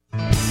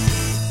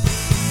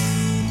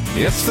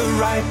It's the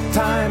right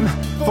time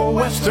for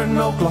Western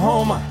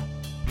Oklahoma.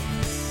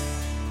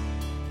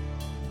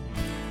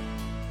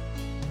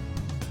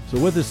 So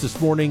with us this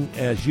morning,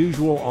 as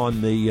usual,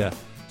 on the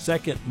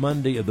second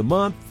Monday of the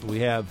month,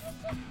 we have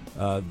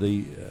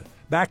the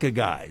BACA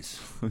guys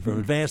from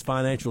Advanced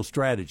Financial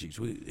Strategies.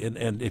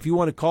 And if you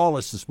want to call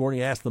us this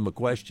morning, ask them a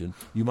question.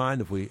 You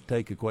mind if we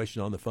take a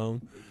question on the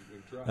phone?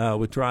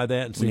 We'll try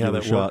that and see how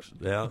that works.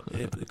 Yeah,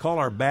 call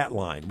our bat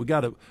line. We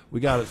got it.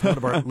 One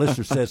of our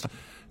listeners says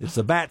it's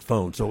the bat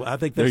phone, so I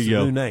think that's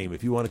the new name.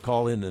 If you want to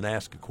call in and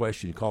ask a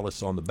question, call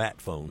us on the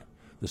bat phone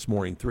this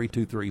morning,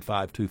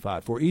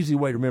 323-5254. Easy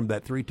way to remember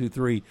that,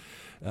 323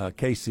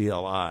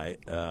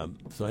 KCLI.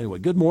 So anyway,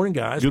 good morning,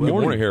 guys. Good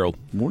morning, Harold.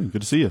 Good morning.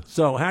 Good to see you.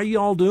 So how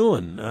you all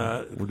doing?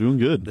 We're doing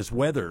good. This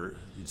weather,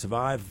 you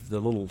survived the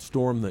little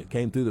storm that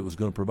came through that was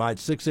going to provide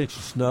 6 inches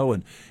of snow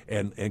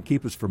and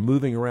keep us from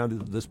moving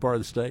around this part of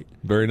the state.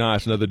 Very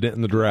nice. Another dent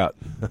in the drought.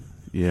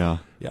 Yeah.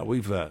 Yeah,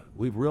 we've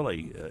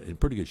really in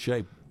pretty good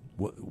shape.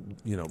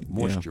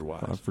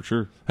 Moisture-wise. Yeah, for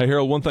sure. Hey,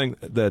 Harold, one thing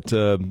that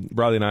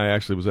Briley and I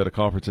actually was at a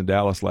conference in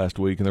Dallas last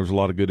week, and there was a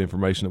lot of good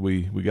information that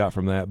we got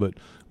from that. But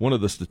one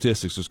of the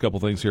statistics, there's a couple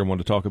things here I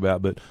wanted to talk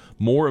about, but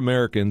more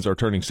Americans are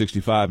turning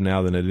 65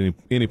 now than at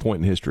any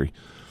point in history.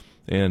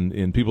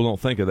 And people don't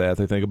think of that.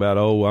 They think about,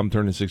 I'm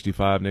turning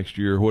 65 next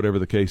year, whatever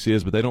the case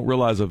is, but they don't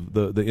realize of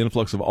the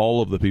influx of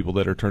all of the people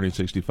that are turning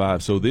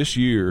 65. So this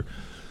year,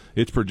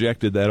 it's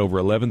projected that over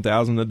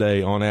 11,000 a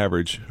day on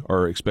average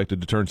are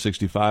expected to turn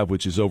 65,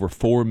 which is over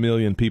 4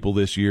 million people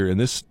this year. And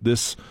this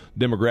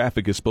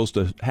demographic is supposed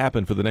to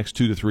happen for the next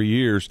 2 to 3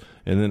 years,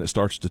 and then it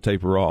starts to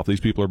taper off. These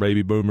people are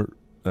baby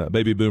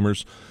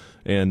boomers.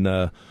 And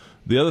the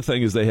other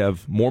thing is they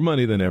have more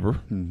money than ever.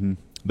 Mm-hmm.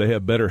 They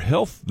have better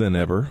health than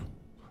ever.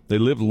 They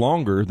live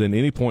longer than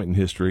any point in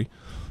history.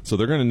 So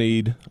they're going to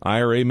need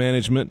IRA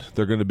management.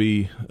 They're going to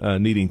be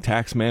needing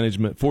tax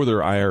management for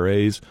their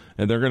IRAs,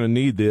 and they're going to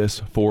need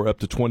this for up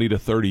to 20 to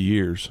 30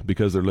 years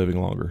because they're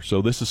living longer.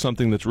 So this is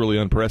something that's really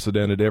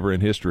unprecedented ever in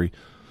history.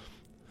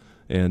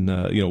 And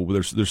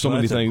there's so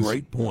many things. That's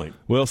a great point.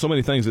 Well, so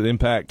many things that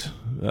impact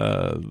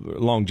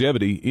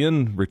longevity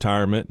in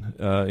retirement,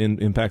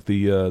 impact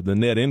the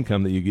net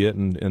income that you get,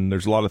 and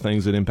there's a lot of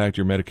things that impact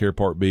your Medicare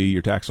Part B,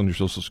 your tax on your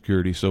Social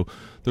Security. So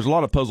there's a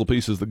lot of puzzle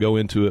pieces that go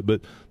into it.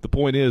 But the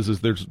point is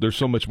there's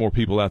so much more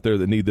people out there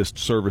that need this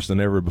service than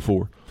ever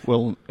before.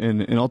 Well,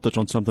 and I'll touch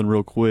on something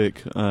real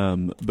quick.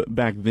 But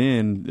back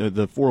then,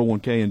 the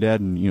 401k and Dad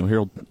and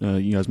Harold,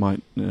 you guys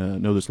might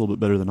know this a little bit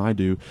better than I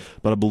do.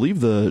 But I believe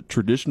the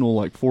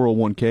traditional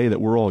 401k that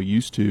we're all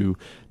used to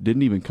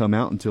didn't even come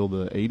out until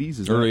the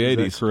 80s. Early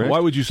 80s. Correct? Why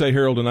would you say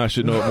Harold and I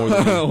should know it more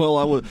than you?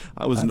 Well,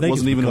 I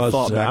wasn't even a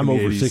thought back I'm in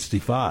the over 80s.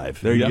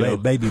 65. There you go.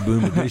 Baby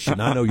boom edition.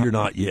 I know you're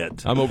not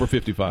yet. I'm over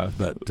 55.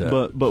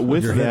 But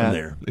with you're that,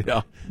 there.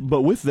 Yeah.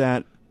 But with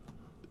that,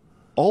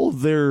 all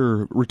of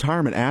their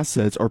retirement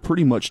assets are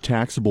pretty much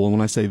taxable. And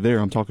when I say there,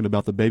 I'm talking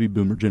about the baby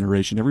boomer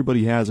generation.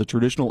 Everybody has a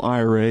traditional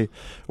IRA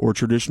or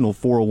traditional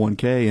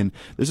 401k. And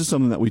this is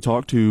something that we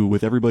talk to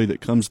with everybody that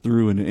comes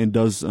through and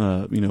does,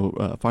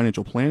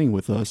 financial planning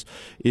with us,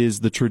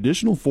 is the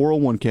traditional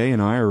 401k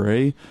and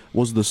IRA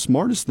was the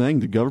smartest thing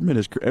the government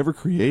has ever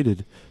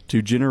created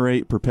to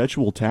generate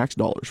perpetual tax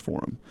dollars for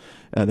them.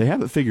 They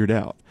have it figured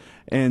out.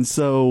 And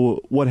so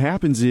what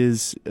happens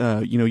is,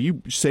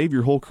 you save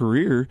your whole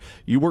career,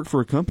 you work for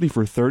a company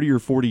for 30 or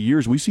 40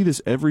 years. We see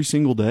this every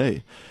single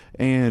day.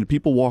 And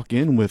people walk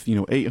in with,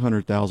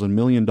 $800,000, $1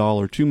 million,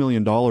 $2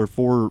 million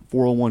for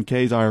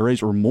 401ks,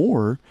 IRAs or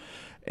more.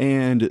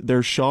 And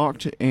they're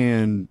shocked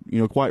and,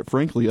 quite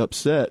frankly,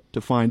 upset to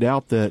find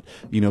out that,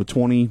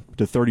 20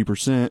 to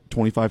 30%,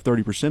 25,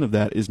 30% of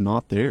that is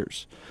not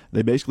theirs.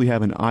 They basically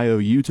have an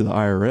IOU to the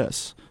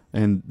IRS,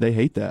 and they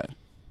hate that.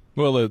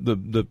 Well,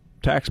 the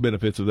tax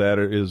benefits of that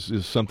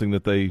is something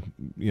that they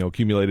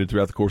accumulated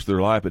throughout the course of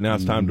their life, but now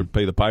it's time to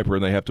pay the piper,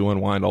 and they have to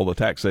unwind all the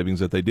tax savings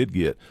that they did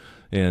get.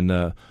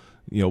 And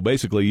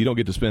basically, you don't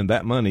get to spend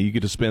that money; you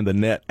get to spend the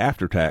net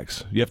after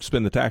tax. You have to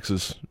spend the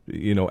taxes,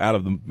 out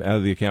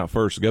of the account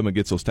first. The government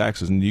gets those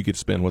taxes, and you get to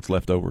spend what's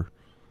left over.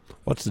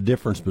 What's the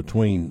difference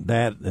between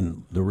that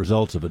and the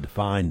results of a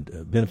defined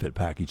benefit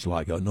package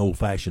like an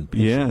old-fashioned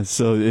pension? Yeah,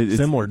 so it's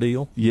similar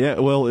deal? Yeah,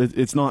 well,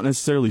 it's not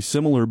necessarily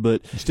similar,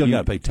 but you still got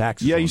to pay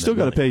taxes. Yeah, on you still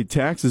got to money. pay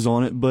taxes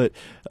on it. But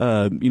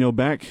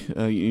back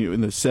in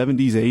the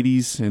 70s,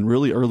 80s, and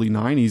really early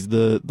 90s,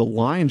 the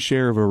lion's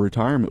share of a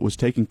retirement was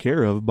taken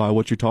care of by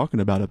what you're talking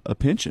about, a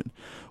pension.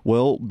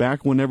 Well,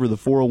 back whenever the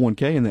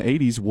 401k in the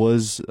 80s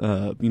was,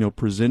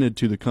 presented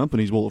to the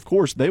companies, well, of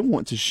course, they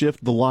want to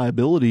shift the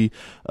liability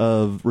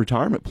of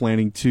retirement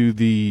planning to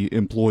the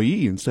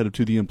employee instead of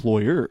to the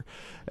employer.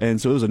 And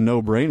so it was a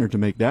no-brainer to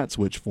make that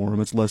switch for them.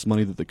 It's less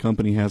money that the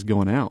company has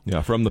going out.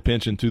 Yeah, from the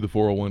pension to the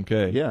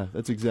 401k. Yeah,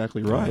 that's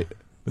exactly right.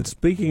 But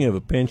speaking of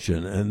a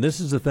pension, and this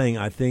is the thing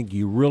I think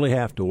you really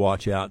have to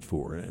watch out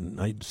for, and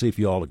I see if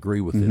you all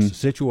agree with this, a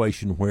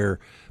situation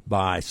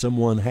whereby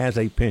someone has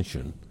a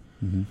pension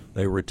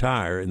they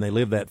retire and they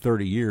live that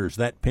 30 years,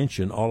 that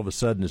pension all of a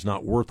sudden is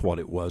not worth what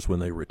it was when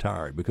they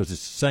retired, because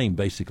it's the same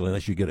basically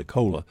unless you get a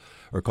COLA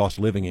or cost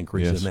of living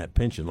increase in that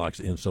pension like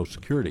in Social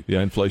Security.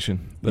 Yeah,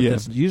 inflation. But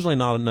that's usually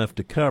not enough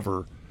to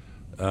cover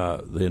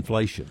the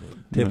inflation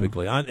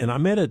typically. I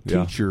met a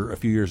teacher a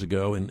few years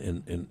ago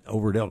in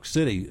over at Elk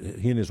City.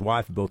 He and his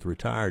wife both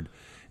retired,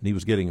 and he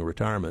was getting a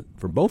retirement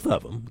from both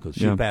of them because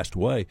she passed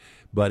away.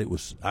 But it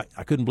was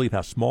I couldn't believe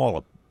how small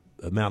a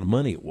amount of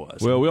money it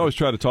was. Well, we always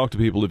try to talk to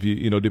people, if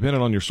you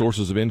depending on your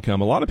sources of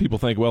income. A lot of people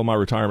think, well, my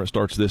retirement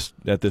starts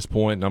at this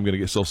point and I'm going to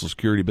get Social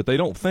Security, but they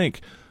don't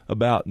think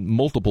about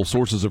multiple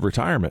sources of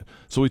retirement.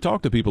 So we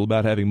talk to people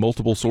about having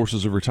multiple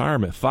sources of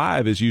retirement.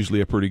 5 is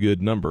usually a pretty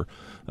good number.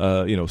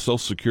 Social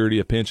Security,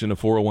 a pension, a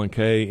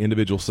 401k,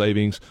 individual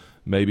savings,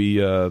 maybe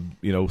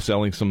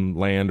selling some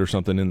land or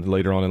something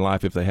later on in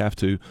life if they have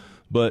to.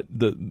 But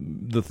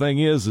the thing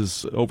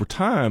is over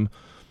time,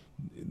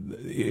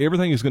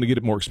 everything is going to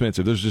get more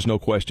expensive. There's just no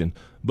question.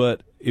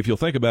 But if you'll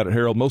think about it,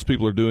 Harold, most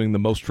people are doing the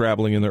most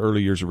traveling in their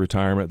early years of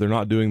retirement. They're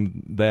not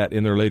doing that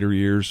in their later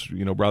years.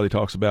 Bradley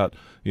talks about,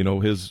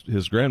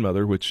 his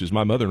grandmother, which is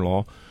my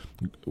mother-in-law,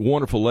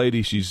 wonderful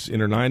lady. She's in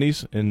her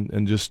 90s,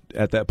 and just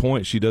at that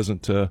point, she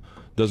doesn't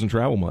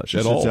travel much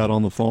at all. She sits out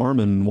on the farm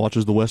and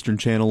watches the Western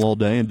Channel all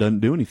day and doesn't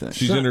do anything.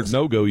 She's in her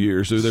no-go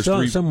years.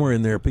 So somewhere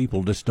in there,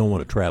 people just don't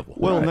want to travel.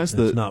 Well, and that's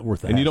it's not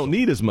worth it. And you don't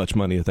need as much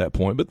money at that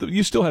point, but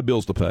you still have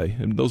bills to pay,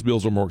 and those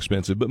bills are more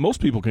expensive. But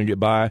most people can get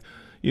by,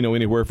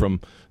 anywhere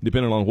from,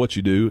 depending on what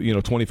you do,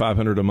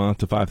 $2,500 a month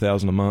to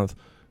 $5,000 a month.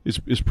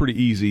 It's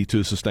pretty easy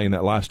to sustain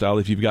that lifestyle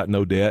if you've got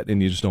no debt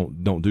and you just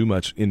don't do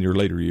much in your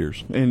later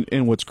years.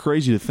 And what's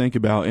crazy to think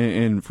about,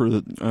 and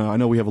for I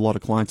know we have a lot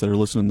of clients that are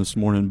listening this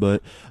morning,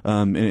 but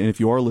and if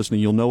you are listening,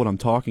 you'll know what I'm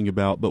talking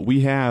about. But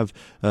we have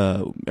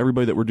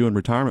everybody that we're doing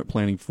retirement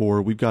planning for.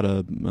 We've got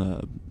a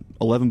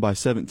 11 by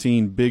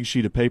 17 big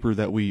sheet of paper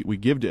that we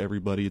give to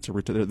everybody. It's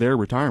their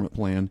retirement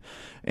plan,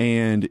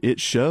 and it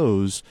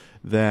shows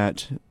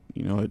that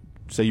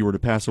say you were to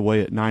pass away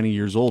at 90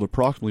 years old,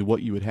 approximately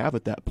what you would have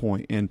at that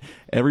point. And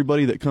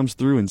everybody that comes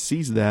through and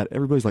sees that,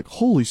 everybody's like,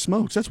 holy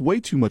smokes, that's way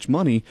too much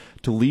money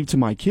to leave to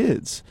my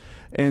kids.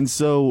 And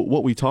so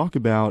what we talk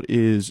about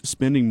is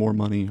spending more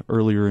money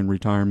earlier in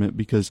retirement,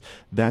 because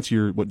that's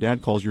what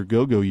Dad calls your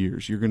go-go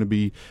years. You're going to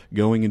be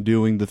going and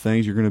doing the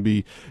things. You're going to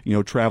be,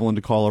 traveling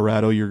to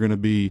Colorado. You're going to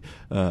be,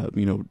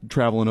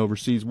 traveling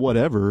overseas,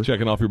 whatever.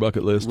 Checking off your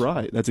bucket list.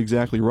 Right. That's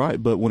exactly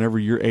right. But whenever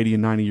you're 80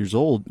 and 90 years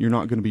old, you're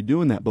not going to be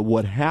doing that. But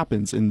what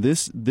happens, and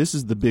this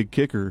is the big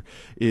kicker,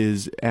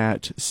 is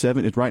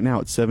right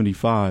now it's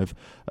 75,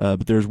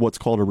 but there's what's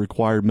called a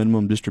required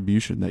minimum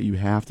distribution that you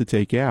have to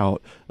take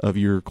out of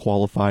your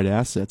qualified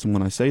assets. And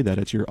when I say that,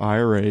 it's your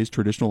IRAs,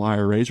 traditional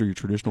IRAs, or your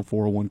traditional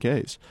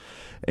 401ks.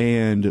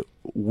 And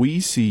we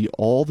see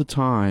all the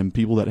time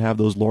people that have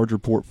those larger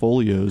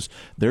portfolios,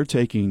 they're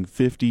taking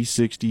 $50,000,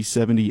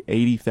 $60,000,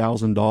 $70,000,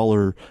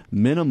 $80,000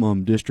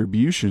 minimum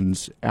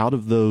distributions out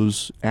of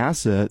those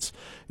assets,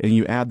 and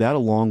you add that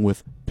along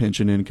with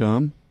pension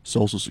income,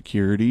 Social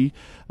Security,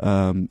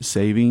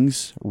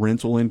 savings,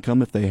 rental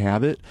income if they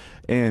have it.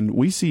 And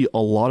we see a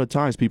lot of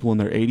times people in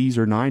their 80s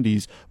or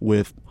 90s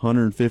with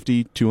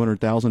 $150,000,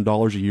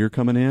 $200,000 a year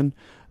coming in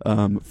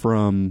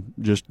from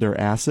just their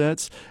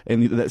assets.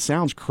 And that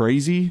sounds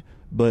crazy,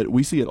 but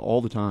we see it all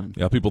the time.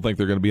 Yeah, people think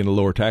they're going to be in the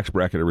lower tax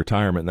bracket at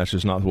retirement, and that's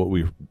just not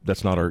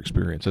that's not our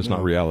experience. That's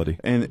not reality.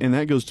 And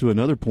that goes to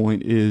another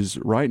point, is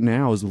right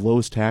now is the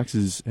lowest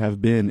taxes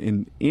have been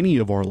in any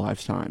of our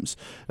lifetimes.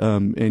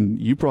 And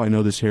you probably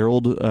know this,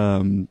 Harold,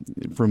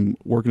 from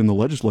working in the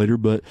legislature,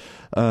 but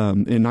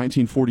in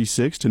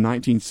 1946 to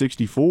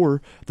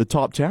 1964, the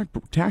top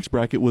tax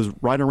bracket was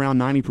right around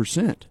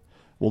 90%.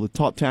 Well, the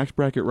top tax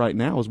bracket right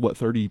now is what,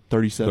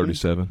 37?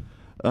 37.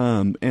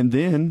 And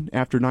then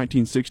after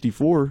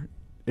 1964,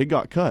 it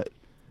got cut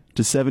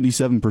to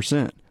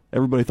 77%.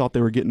 Everybody thought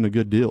they were getting a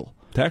good deal.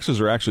 Taxes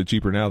are actually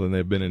cheaper now than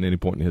they've been at any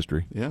point in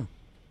history. Yeah.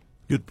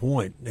 Good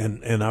point.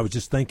 And I was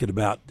just thinking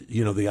about,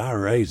 the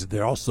IRAs.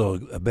 They're also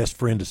a best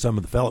friend to some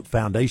of the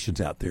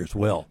foundations out there as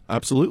well.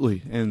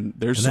 Absolutely. And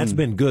that's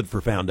been good for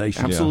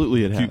foundations.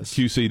 Absolutely, it has.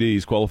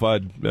 QCDs,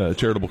 qualified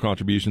charitable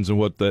contributions, and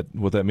what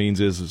that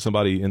means is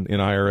somebody in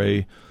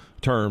IRA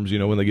terms,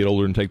 when they get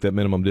older and take that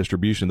minimum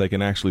distribution, they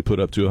can actually put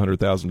up to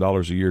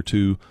 $100,000 a year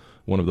to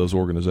one of those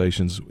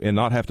organizations and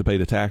not have to pay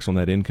the tax on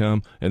that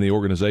income, and the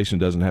organization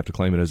doesn't have to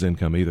claim it as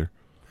income either.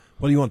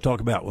 What do you want to talk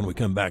about when we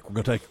come back? We're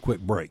going to take a quick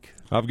break.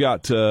 I've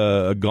got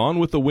a Gone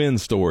with the Wind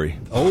story.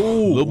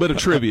 Oh, a little bit of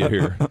trivia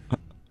here.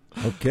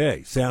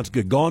 Okay, sounds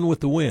good. Gone with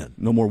the Wind.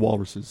 No more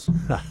walruses.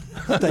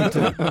 Stay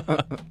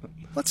tuned.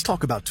 Let's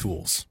talk about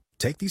tools.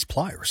 Take these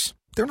pliers.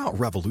 They're not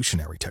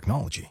revolutionary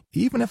technology.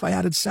 Even if I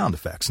added sound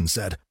effects and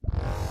said,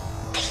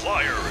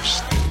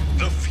 Pliers,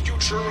 the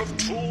future of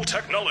tool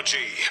technology.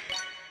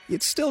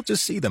 You'd still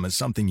just see them as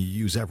something you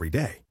use every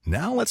day.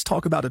 Now let's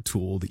talk about a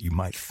tool that you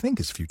might think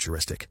is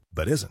futuristic,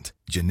 but isn't.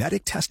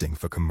 Genetic testing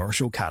for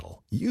commercial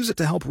cattle. Use it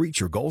to help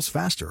reach your goals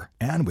faster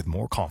and with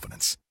more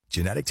confidence.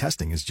 Genetic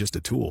testing is just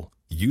a tool.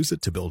 Use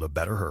it to build a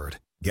better herd.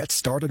 Get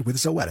started with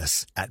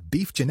Zoetis at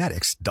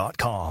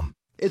beefgenetics.com.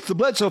 It's the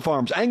Bledsoe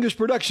Farms Angus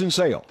Production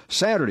Sale,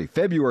 Saturday,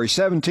 February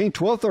 17th,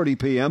 12:30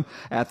 p.m.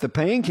 at the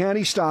Payne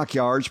County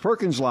Stockyards,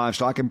 Perkins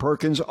Livestock in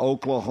Perkins,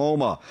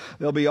 Oklahoma.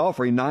 They'll be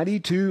offering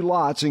 92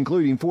 lots,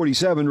 including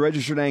 47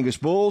 registered Angus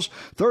bulls,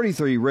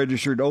 33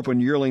 registered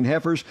open yearling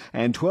heifers,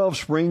 and 12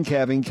 spring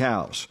calving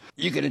cows.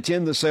 You can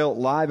attend the sale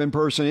live in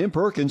person in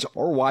Perkins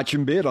or watch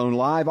and bid on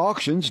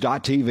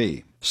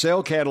liveauctions.tv.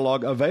 Sale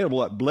catalog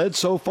available at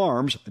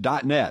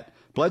bledsoefarms.net.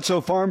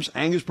 Bledsoe Farms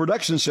Angus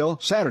Production Sale,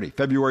 Saturday,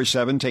 February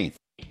 17th.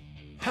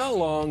 How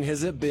long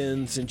has it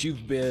been since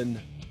you've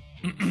been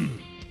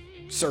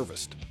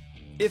serviced?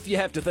 If you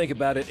have to think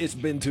about it, it's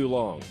been too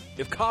long.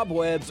 If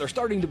cobwebs are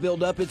starting to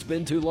build up, it's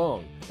been too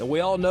long. And we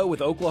all know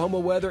with Oklahoma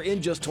weather,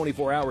 in just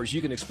 24 hours,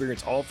 you can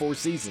experience all 4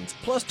 seasons,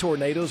 plus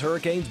tornadoes,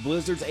 hurricanes,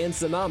 blizzards, and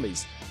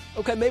tsunamis.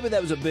 Okay, maybe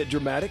that was a bit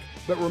dramatic,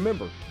 but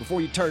remember,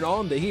 before you turn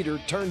on the heater,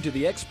 turn to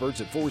the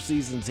experts at 4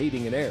 Seasons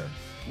Heating and Air.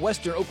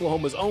 Western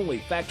Oklahoma's only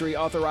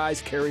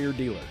factory-authorized Carrier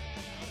dealer.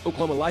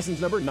 Oklahoma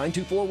license number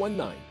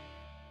 92419.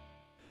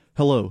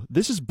 Hello,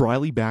 this is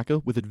Briley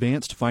Bacca with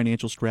Advanced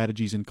Financial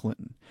Strategies in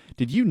Clinton.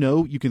 Did you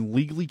know you can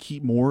legally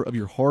keep more of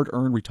your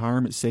hard-earned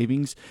retirement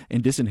savings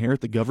and disinherit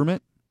the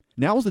government?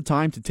 Now is the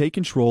time to take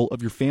control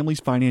of your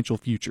family's financial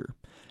future.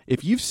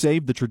 If you've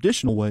saved the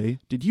traditional way,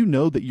 did you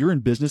know that you're in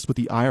business with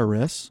the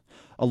IRS?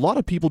 A lot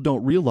of people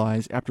don't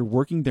realize after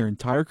working their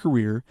entire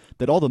career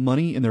that all the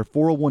money in their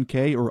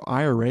 401k or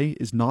IRA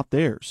is not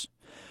theirs.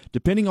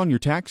 Depending on your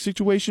tax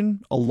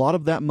situation, a lot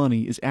of that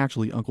money is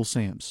actually Uncle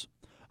Sam's.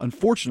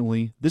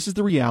 Unfortunately, this is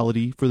the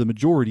reality for the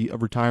majority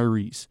of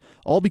retirees,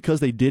 all because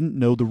they didn't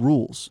know the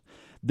rules.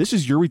 This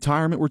is your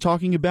retirement we're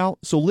talking about,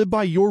 so live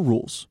by your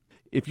rules.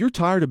 If you're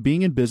tired of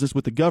being in business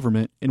with the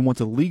government and want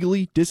to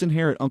legally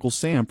disinherit Uncle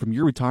Sam from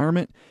your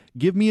retirement,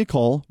 give me a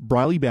call,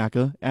 Briley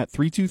Bacca, at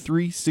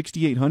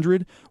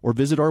 323-6800 or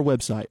visit our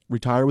website,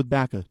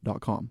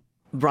 retirewithbacca.com.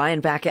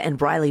 Brian Bacca and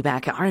Briley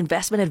Bacca are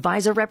investment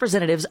advisor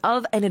representatives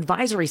of and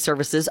advisory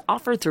services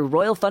offered through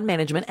Royal Fund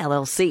Management,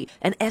 LLC,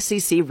 an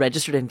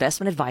SEC-registered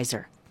investment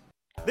advisor.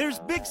 There's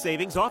big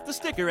savings off the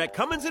sticker at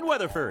Cummins in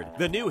Weatherford.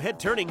 The new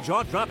head-turning,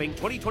 jaw-dropping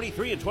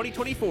 2023 and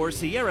 2024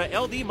 Sierra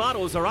LD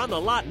models are on the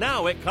lot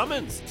now at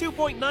Cummins.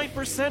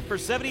 2.9% for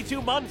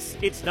 72 months.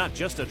 It's not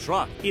just a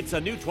truck. It's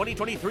a new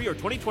 2023 or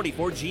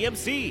 2024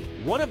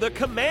 GMC. One of the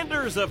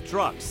commanders of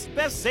trucks.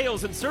 Best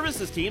sales and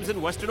services teams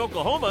in Western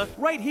Oklahoma,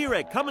 right here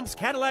at Cummins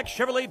Cadillac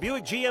Chevrolet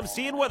Buick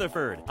GMC in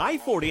Weatherford.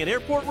 I-40 and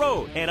Airport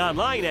Road. And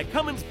online at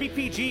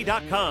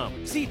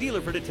CumminsBPG.com. See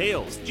dealer for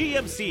details.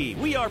 GMC,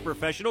 we are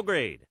professional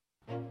grade.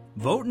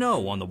 Vote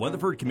no on the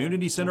Weatherford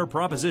Community Center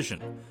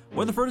proposition.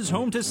 Weatherford is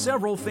home to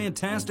several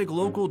fantastic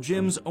local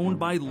gyms owned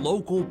by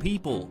local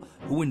people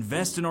who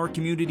invest in our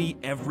community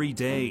every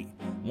day.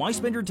 Why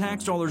spend your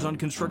tax dollars on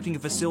constructing a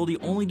facility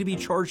only to be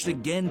charged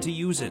again to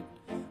use it?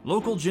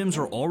 Local gyms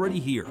are already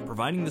here,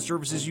 providing the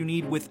services you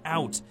need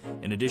without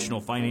an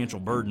additional financial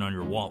burden on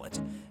your wallet.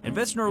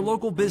 Invest in our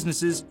local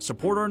businesses,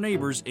 support our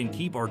neighbors, and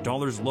keep our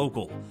dollars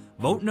local.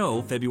 Vote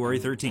no February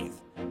 13th.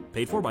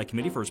 Paid for by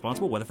Committee for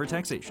Responsible Weatherford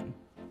Taxation.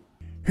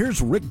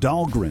 Here's Rick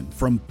Dahlgren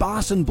from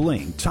Boss &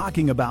 Bling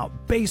talking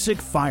about basic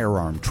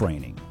firearm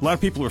training. A lot of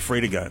people are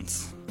afraid of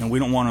guns, and we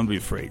don't want them to be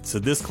afraid. So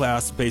this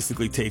class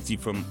basically takes you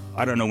from,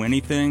 I don't know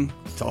anything,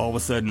 to all of a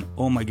sudden,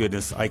 oh my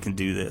goodness, I can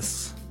do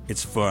this.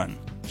 It's fun.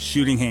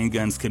 Shooting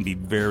handguns can be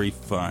very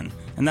fun.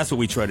 And that's what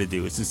we try to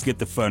do, is just get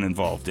the fun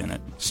involved in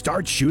it.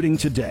 Start shooting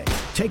today.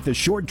 Take the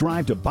short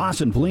drive to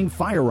Boss & Bling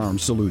Firearm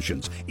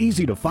Solutions.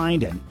 Easy to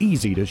find and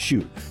easy to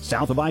shoot.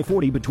 South of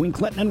I-40 between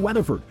Clinton and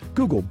Weatherford.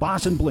 Google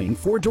Boss & Bling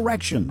for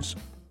directions.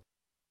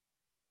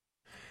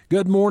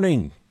 Good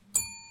morning.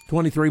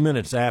 23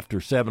 minutes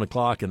after 7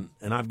 o'clock, and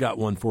I've got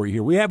one for you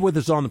here. We have with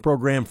us on the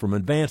program from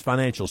Advanced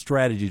Financial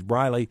Strategies,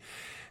 Briley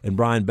and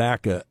Brian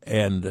Bacca.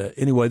 And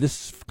anyway,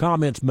 this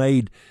comment's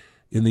made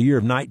in the year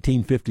of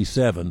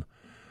 1957.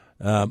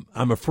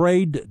 I'm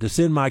afraid to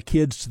send my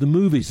kids to the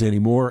movies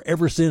anymore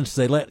ever since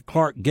they let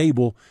Clark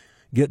Gable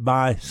get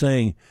by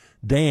saying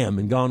damn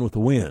in Gone with the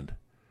Wind.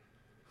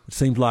 It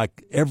seems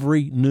like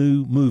every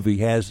new movie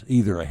has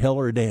either a hell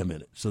or a damn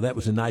in it. So that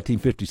was in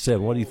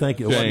 1957. What do you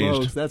think it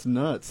was? That's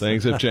nuts.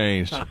 Things have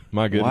changed.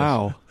 My goodness.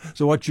 Wow.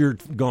 So what's your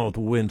Gone with the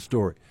Wind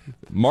story?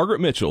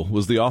 Margaret Mitchell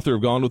was the author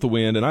of Gone with the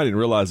Wind, and I didn't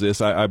realize this.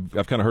 I've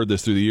kind of heard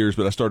this through the years,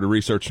 but I started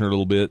researching her a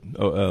little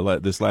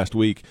bit this last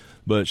week.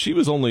 But she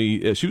was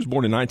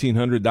born in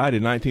 1900, died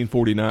in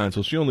 1949,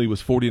 so she only was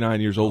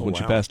 49 years old when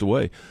she passed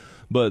away.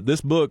 But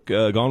this book,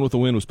 Gone with the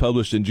Wind, was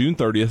published in June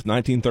 30th,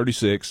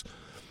 1936.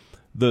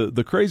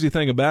 The crazy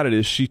thing about it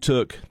is she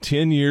took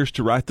 10 years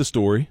to write the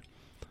story,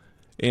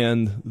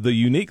 and the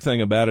unique thing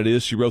about it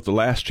is she wrote the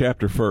last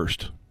chapter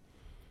first.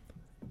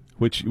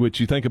 Which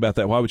you think about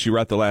that, why would she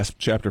write the last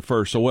chapter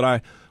first? So what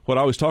I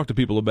always talk to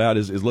people about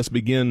is let's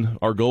begin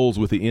our goals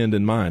with the end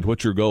in mind.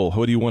 What's your goal?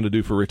 What do you want to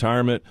do for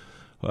retirement?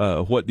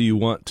 what do you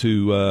want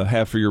to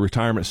have for your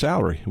retirement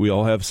salary? We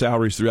all have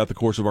salaries throughout the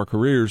course of our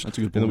careers. That's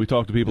a good point. And then we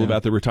talk to people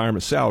about the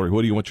retirement salary.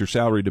 What do you want your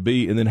salary to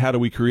be? And then how do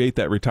we create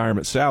that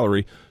retirement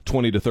salary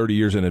 20 to 30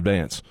 years in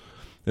advance?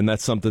 And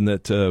that's something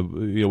that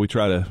we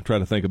try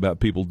to think about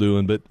people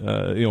doing. But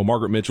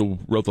Margaret Mitchell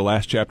wrote the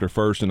last chapter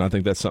first, and I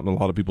think that's something a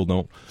lot of people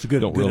don't. It's a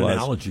good realize.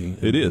 Analogy.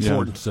 It is the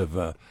importance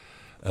of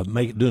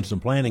doing some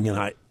planning.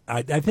 And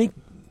I think,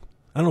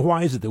 I don't know,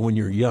 why is it that when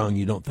you're young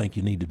you don't think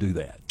you need to do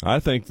that?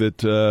 I think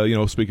that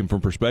speaking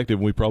from perspective,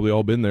 we've probably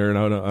all been there, and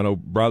I know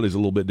Bradley's a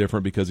little bit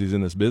different because he's in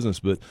this business,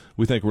 but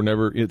we think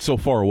it's so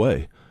far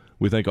away.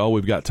 We think,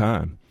 we've got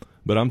time.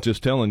 But I'm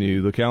just telling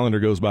you, the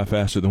calendar goes by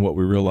faster than what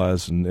we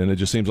realize, and it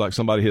just seems like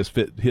somebody has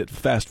hit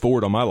fast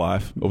forward on my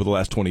life over the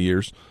last 20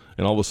 years,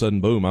 and all of a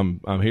sudden, boom,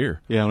 I'm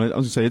here. Yeah, I was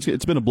going to say,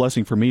 it's been a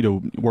blessing for me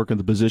to work in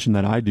the position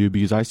that I do,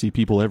 because I see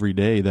people every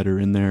day that are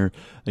in their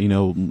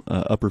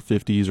upper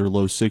 50s or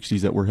low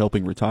 60s that we're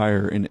helping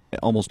retire, and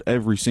almost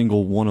every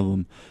single one of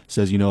them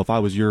says, if I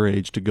was your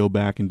age to go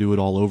back and do it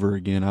all over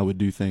again, I would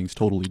do things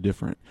totally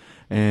different.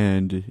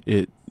 And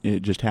it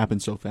just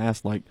happens so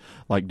fast, like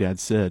Dad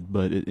said.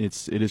 But it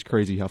is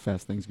crazy how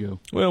fast things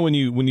go. Well, when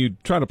you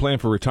try to plan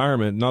for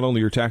retirement, not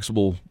only your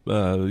taxable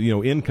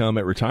income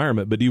at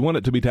retirement, but do you want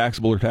it to be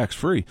taxable or tax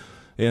free?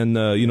 And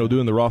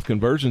doing the Roth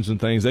conversions and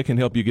things, they can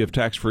help you give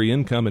tax free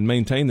income and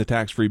maintain the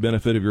tax free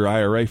benefit of your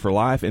IRA for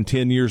life and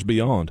 10 years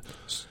beyond.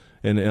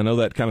 And I know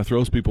that kind of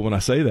throws people when I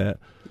say that.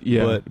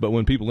 Yeah. But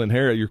when people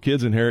your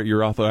kids inherit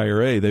your Roth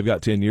IRA, they've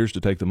got 10 years to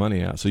take the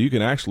money out. So you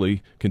can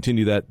actually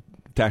continue that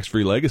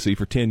tax-free legacy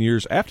for 10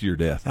 years after your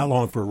death. How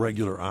long for a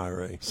regular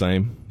IRA?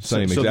 Same,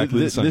 exactly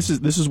the same.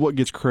 This is what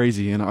gets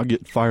crazy, and I'll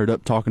get fired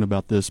up talking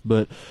about this.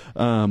 But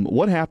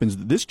what happens?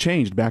 This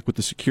changed back with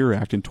the Secure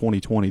Act in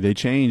 2020. They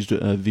changed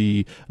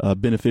the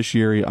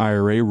beneficiary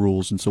IRA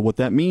rules, and so what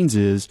that means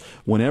is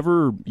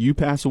whenever you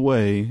pass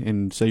away,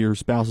 and say your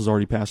spouse has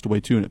already passed away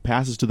too, and it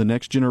passes to the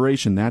next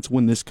generation, that's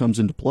when this comes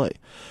into play.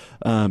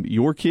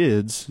 Your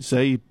kids,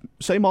 say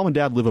mom and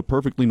dad live a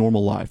perfectly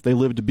normal life. They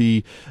live to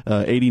be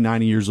 80,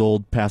 90 years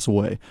old, pass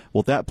away.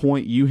 Well, at that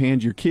point, you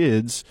hand your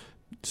kids,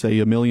 say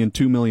 $1 million,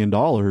 $2 million.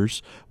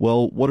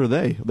 Well, what are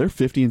they? They're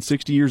 50 and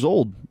 60 years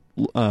old,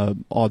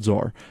 odds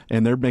are.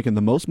 And they're making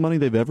the most money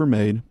they've ever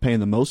made,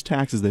 paying the most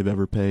taxes they've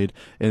ever paid.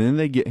 And then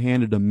they get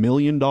handed $1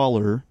 million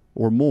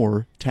or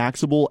more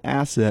taxable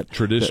asset,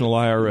 traditional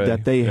IRA,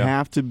 that they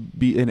have to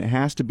be, and it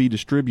has to be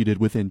distributed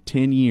within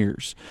 10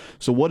 years.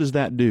 So what does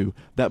that do?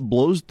 That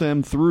blows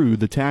them through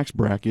the tax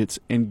brackets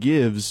and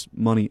gives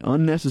money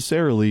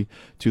unnecessarily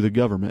to the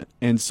government.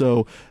 And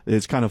so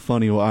it's kind of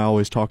funny. I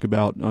always talk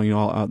about,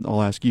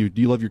 I'll ask you,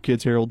 do you love your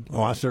kids, Harold?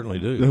 Oh, I certainly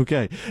do.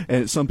 Okay.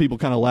 And some people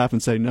kind of laugh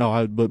and say,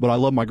 no, but I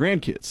love my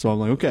grandkids. So I'm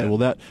like, okay,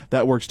 well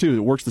that works too.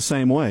 It works the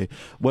same way.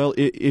 Well,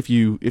 if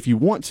you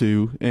want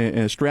to,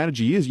 and a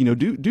strategy is,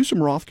 do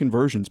some Roth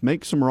conversions,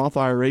 make some Roth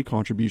IRA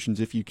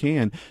contributions if you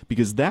can,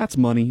 because that's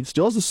money,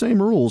 still has the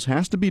same rules,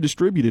 has to be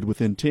distributed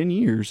within 10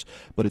 years,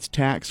 but it's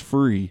tax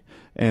free,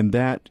 and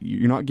that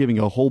you're not giving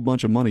a whole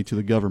bunch of money to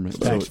the government.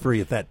 Tax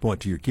free at that point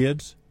to your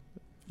kids?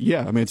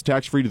 Yeah, I mean, it's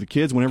tax free to the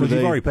kids whenever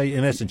you've already paid,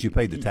 in essence, you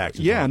paid the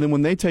taxes. Yeah, and then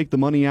when they take the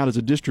money out as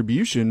a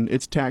distribution,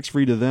 it's tax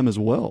free to them as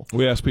well.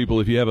 We ask people,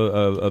 if you have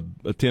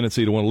a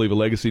tendency to want to leave a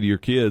legacy to your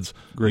kids,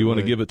 do you want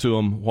to give it to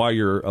them while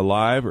you're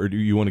alive, or do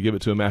you want to give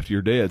it to them after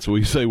you're dead? So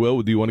we say,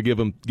 well, do you want to give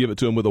it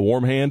to them with a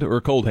warm hand or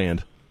a cold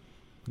hand?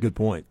 Good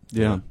point.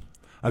 Yeah.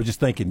 I was just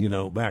thinking,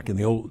 back in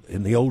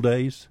the old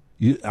days,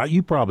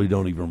 you probably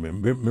don't even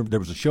remember. There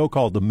was a show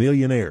called The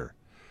Millionaire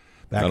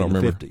back in the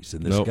 50s,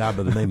 and this guy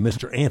by the name of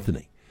Mr.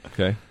 Anthony.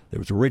 Okay. There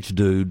was a rich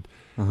dude,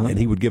 and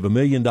he would give $1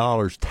 million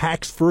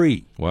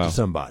tax-free to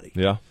somebody.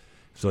 Yeah.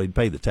 So he'd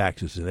pay the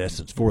taxes, in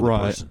essence, for the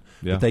person.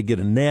 Yeah. But they get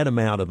a net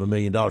amount of $1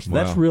 million. So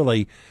that's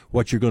really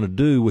what you're going to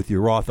do with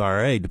your Roth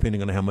IRA,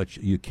 depending on how much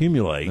you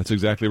accumulate. That's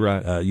exactly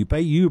right.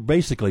 You're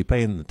basically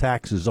paying the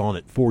taxes on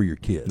it for your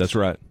kids. That's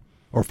right.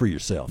 Or for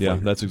yourself. Yeah,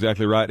 that's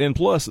exactly right. And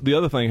plus, the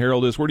other thing,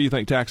 Harold, is where do you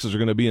think taxes are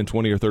going to be in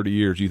 20 or 30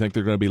 years? Do you think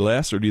they're going to be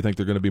less, or do you think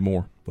they're going to be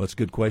more? Well, that's a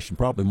good question.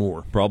 Probably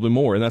more. Probably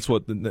more. And that's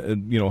what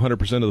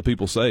 100% of the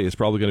people say. It's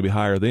probably going to be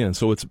higher then.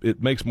 So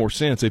it makes more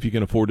sense, if you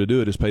can afford to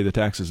do it, is pay the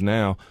taxes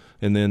now.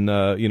 And then,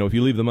 if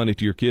you leave the money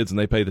to your kids and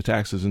they pay the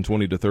taxes in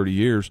 20 to 30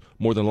 years,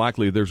 more than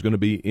likely there's going to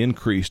be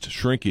increased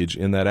shrinkage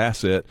in that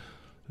asset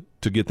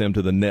to get them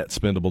to the net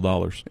spendable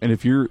dollars. And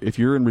if you're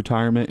in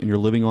retirement and you're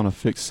living on a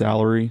fixed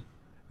salary,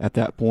 at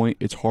that point,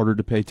 it's harder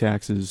to pay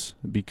taxes,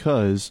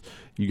 because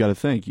you got to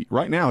think.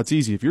 Right now, it's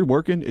easy. If you're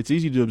working, it's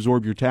easy to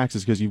absorb your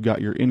taxes because you've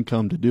got your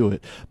income to do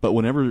it. But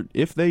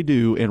if they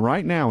do, and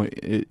right now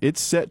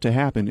it's set to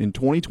happen in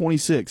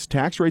 2026,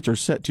 tax rates are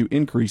set to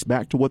increase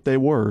back to what they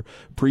were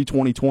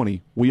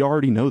pre-2020. We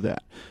already know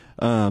that.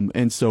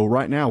 And so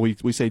right now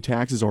we say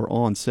taxes are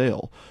on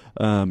sale.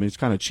 It's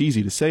kind of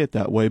cheesy to say it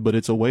that way, but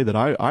it's a way that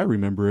I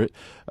remember it.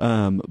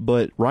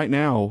 But right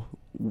now,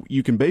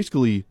 you can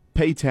basically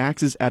pay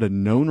taxes at a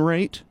known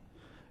rate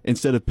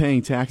instead of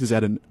paying taxes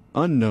at an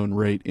unknown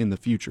rate in the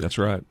future. That's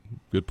right.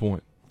 Good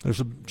point. There's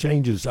some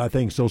changes. I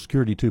think Social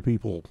Security, too,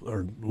 people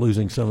are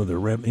losing some of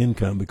their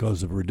income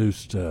because of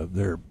reduced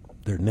their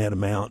net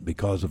amount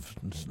because of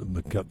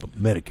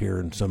Medicare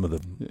and some of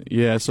the.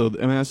 Yeah, so I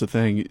mean that's the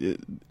thing.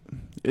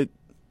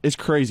 It's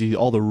crazy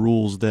all the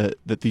rules that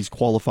these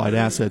qualified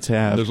assets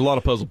have. There's a lot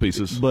of puzzle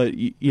pieces. But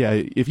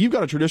yeah, if you've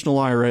got a traditional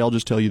IRA, I'll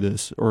just tell you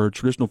this, or a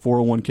traditional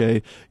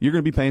 401k, you're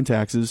going to be paying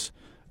taxes.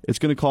 It's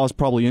going to cause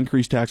probably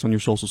increased tax on your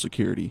Social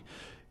Security.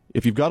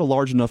 If you've got a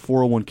large enough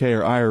 401k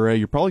or IRA,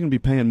 you're probably going to be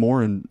paying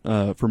more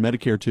for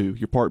Medicare too,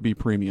 your Part B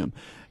premium.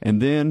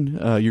 And then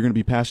you're going to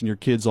be passing your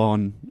kids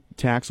on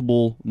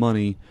taxable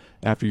money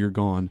after you're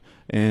gone.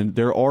 And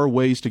there are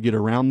ways to get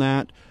around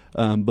that,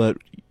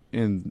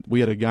 and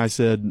we had a guy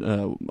said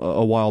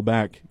a while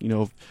back,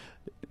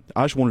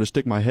 I just wanted to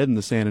stick my head in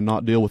the sand and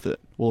not deal with it.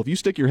 Well, if you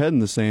stick your head in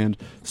the sand,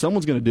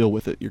 someone's going to deal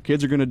with it. Your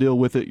kids are going to deal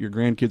with it. Your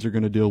grandkids are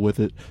going to deal with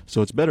it.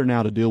 So it's better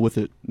now to deal with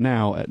it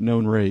now at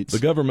known rates. The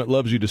government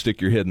loves you to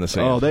stick your head in the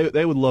sand. Oh,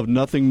 they would love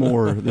nothing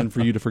more than for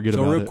you to forget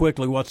about it. So real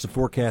quickly, what's the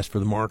forecast for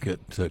the market?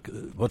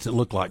 What's it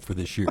look like for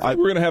this year? We're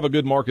going to have a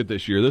good market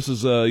this year. This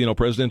is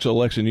presidential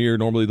election year.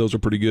 Normally those are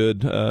pretty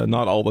good.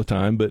 Not all the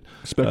time, but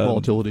expect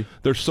volatility.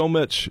 There's so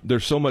much.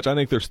 I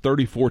think there's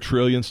 $34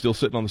 trillion still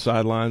sitting on the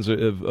sidelines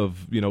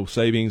of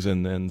savings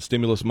and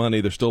stimulus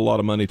money. There's still a lot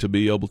of money to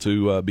be able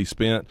to be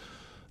spent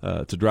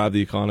to drive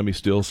the economy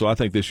still. So I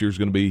think this year's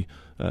going to be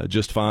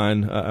just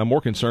fine. I'm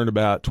more concerned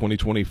about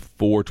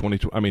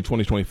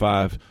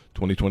 2025,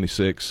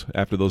 2026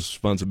 after those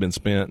funds have been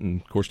spent.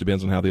 And, of course,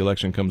 depends on how the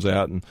election comes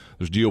out. And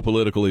there's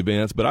geopolitical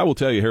events. But I will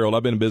tell you, Harold,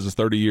 I've been in business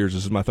 30 years.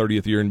 This is my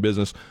 30th year in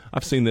business.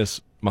 I've seen this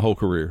my whole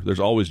career.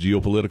 There's always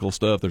geopolitical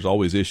stuff. There's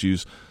always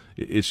issues.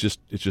 It's just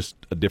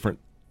a different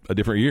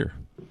year.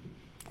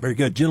 Very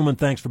good. Gentlemen,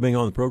 thanks for being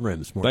on the program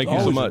this morning. Thank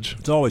you so much.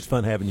 It's always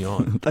fun having you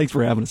on. Thanks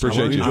for having us.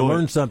 Appreciate you. I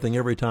learn something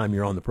every time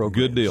you're on the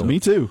program. Good deal. So me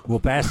too. We'll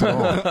pass it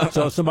on.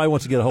 So if somebody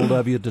wants to get a hold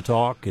of you to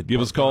talk,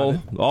 give us a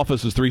call. The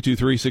office is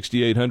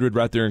 323-6800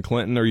 right there in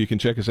Clinton, or you can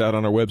check us out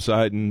on our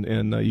website,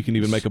 and you can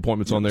even make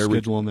appointments on there.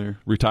 Schedule on there.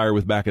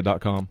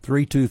 RetirewithBACA.com.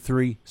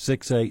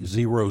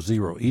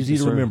 323-6800. Easy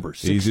to remember.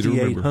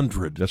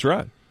 6800. That's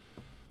right.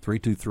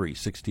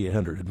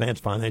 323-6800.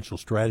 Advanced Financial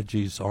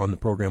Strategies on the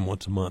program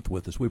once a month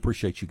with us. We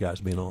appreciate you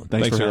guys being on.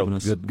 Thanks for having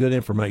us. Good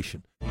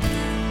information.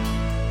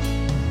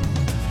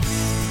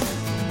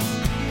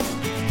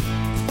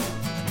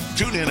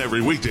 Tune in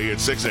every weekday at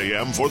 6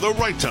 a.m. for The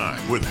Right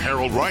Time with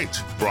Harold Wright.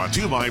 Brought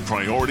to you by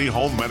Priority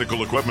Home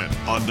Medical Equipment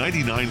on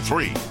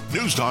 99.3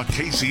 News Talk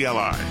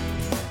KCLI.